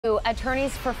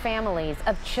Attorneys for families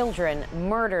of children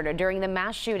murdered during the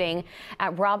mass shooting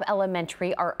at Robb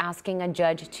Elementary are asking a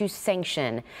judge to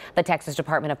sanction the Texas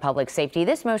Department of Public Safety.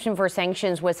 This motion for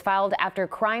sanctions was filed after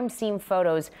crime scene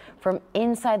photos from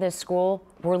inside the school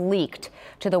were leaked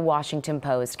to the Washington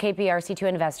Post. KPRC2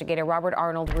 investigator Robert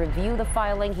Arnold reviewed the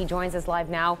filing. He joins us live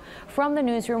now from the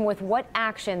newsroom with what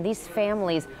action these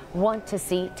families want to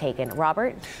see taken.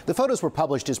 Robert? The photos were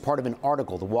published as part of an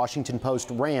article the Washington Post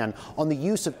ran on the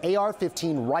use of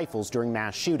AR-15 rifles during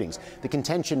mass shootings. The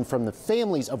contention from the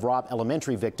families of Robb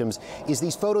Elementary victims is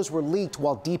these photos were leaked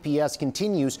while DPS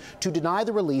continues to deny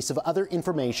the release of other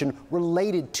information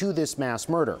related to this mass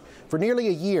murder. For nearly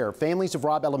a year, families of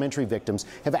Robb Elementary victims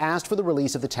have asked for the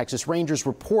release of the Texas Rangers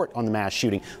report on the mass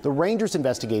shooting. The Rangers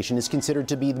investigation is considered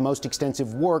to be the most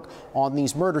extensive work on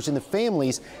these murders, and the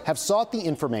families have sought the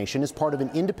information as part of an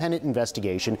independent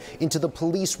investigation into the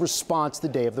police response the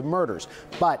day of the murders.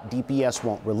 But DPS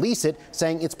won't release it,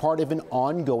 saying it's part of an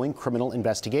ongoing criminal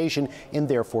investigation and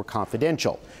therefore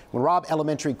confidential. When Robb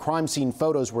Elementary crime scene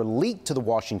photos were leaked to the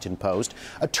Washington Post,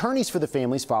 attorneys for the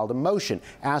families filed a motion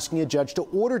asking a judge to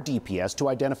order DPS to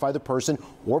identify the person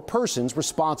or persons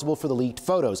responsible for the leaked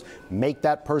photos, make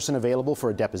that person available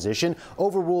for a deposition,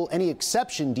 overrule any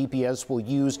exception DPS will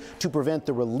use to prevent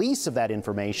the release of that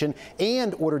information,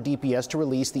 and order DPS to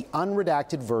release the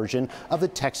unredacted version of the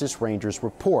Texas Rangers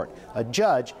report. A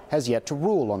judge has yet to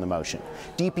rule on the motion.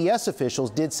 DPS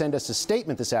officials did send us a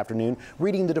statement this afternoon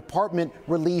reading the department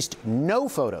released no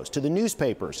photos to the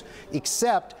newspapers,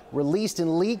 except released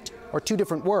and leaked are two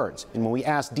different words. And when we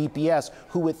asked DPS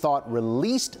who it thought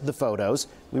released the photos,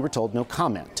 we were told no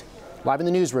comment. Live in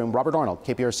the newsroom, Robert Arnold,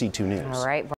 KPRC 2 News. All right.